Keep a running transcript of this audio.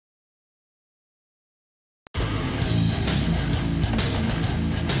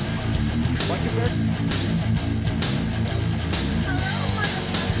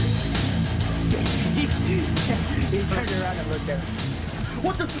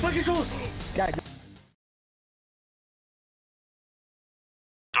My controller! God.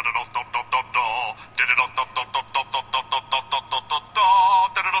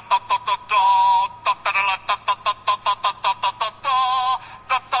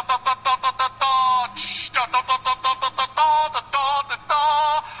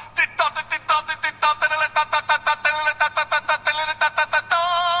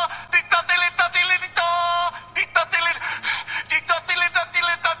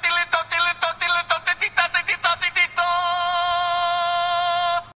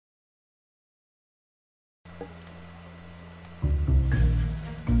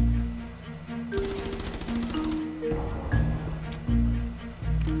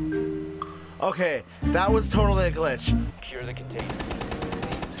 Okay, that was totally a glitch. Secure the container.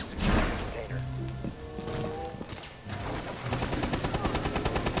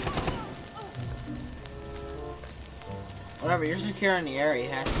 Whatever, you're secure in the area,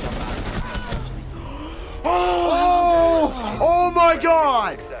 it has to jump out. Oh! Oh my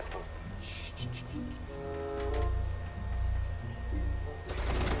god!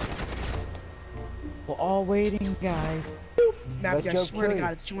 We're all waiting, guys. Matthew, I Joe swear to kill God,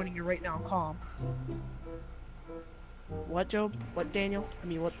 you. it's joining you right now. Calm. What, Job? What, Daniel? I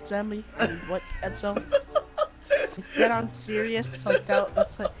mean, what, Zemley? I mean, what, Edsel? Dead on serious? Like that?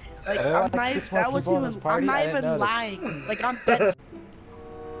 That's like I'm not. That was even. I'm not even lying. Like I'm dead.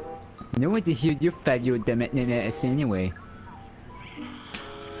 No one to hear you fat you damn it anyway.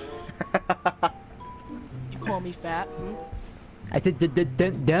 You call me fat? Hmm? I said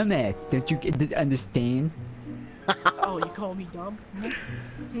dumbass. Don't you understand? Oh, you call me dumb? Hmm?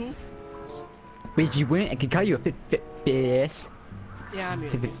 Hmm? But if you wouldn't, I could call you a fat ass. Yeah, I'm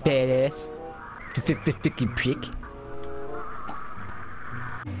here. Fat ass. Freaking prick.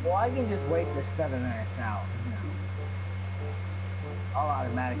 Well, I can just wait the 7 minutes out. You know. I'll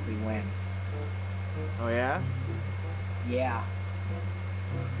automatically win. Oh yeah? Yeah.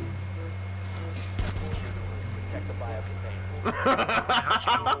 Check the bio container.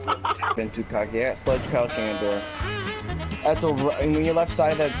 Been too cocky. Yeah, sledge crouching at door. At the and when you're left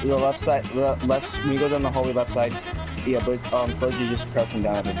side, when you go down the hallway left side. Yeah, but sledge is just crouching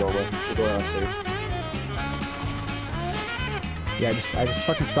down at the doorway. The door on the stairs. Yeah, I just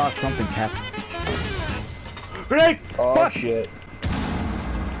fucking saw something pass. Grenade! Oh Fuck! shit.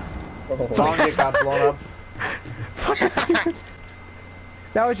 Zombie got blown up.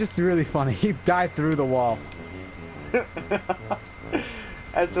 That was just really funny. He dived through the wall.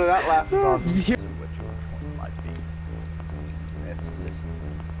 And so that laugh is awesome. Did you hear?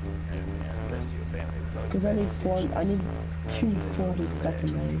 Because I need I need 240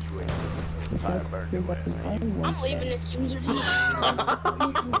 weaponry. It's like 3 weapons. I only want I'm leaving this user team.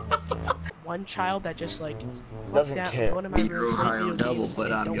 One child that just like Doesn't left care. one of my room playing video games and they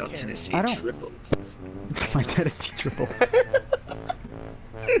don't care. I don't. Triple. My Tennessee triple.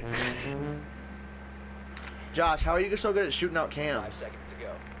 Josh, how are you so good at shooting out cams? 5 seconds to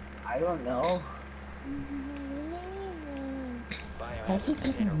go. I don't know. How's it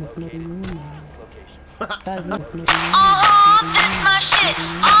getting in the bloody room now? That's Oh, this my shit.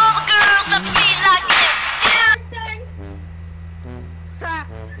 All the girls that beat like this.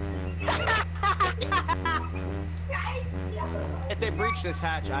 If they breach this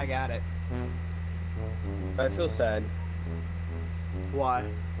hatch, I got it. I feel sad. Why?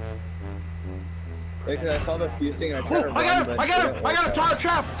 Because I saw the fusing and I tried to Oh, run, I got him! I got a child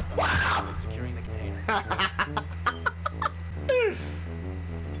trap! Securing the container.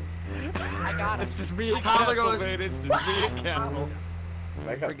 I got it. It's just me and Tyler Castle, goes- man. It's just me and Castle.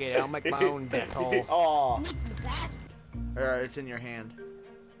 Forget it, I'll make my own death hole. Aw. Alright, it's in your hand.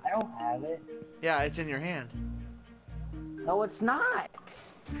 I don't have it. Yeah, it's in your hand. No, it's not.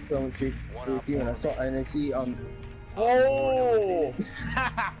 So she with you and I saw and I see Oh!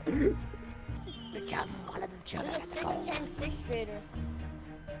 Sixth grader.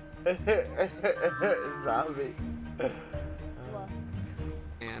 Zombie.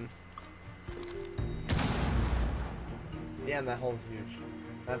 Man. Damn, that hole's huge.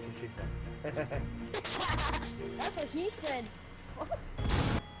 That's what she said. That's what he said.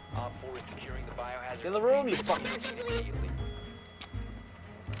 Op 4 is securing the biohazard. Get in the room, you fucking. Stay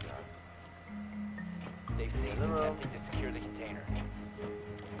safe and attempting to secure the container.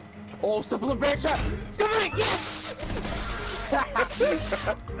 Oh, step on the back shot! Step on it! Yes!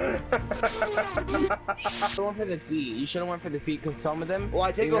 You went for the feet. You should have went for the feet because some of them. Well,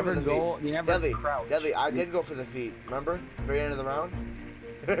 I did they go never for the go. feet. They never Deadly, crouch. Deadly, I did go for the feet. Remember? Very end of the round?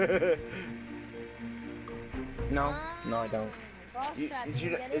 No, no, I don't. Frost trap, Did you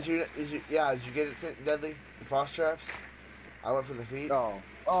get it? get it, Deadly? The frost traps? I went for the feet. Oh.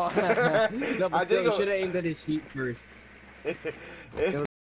 Oh. No, but I did you go- should have aimed at his feet first. It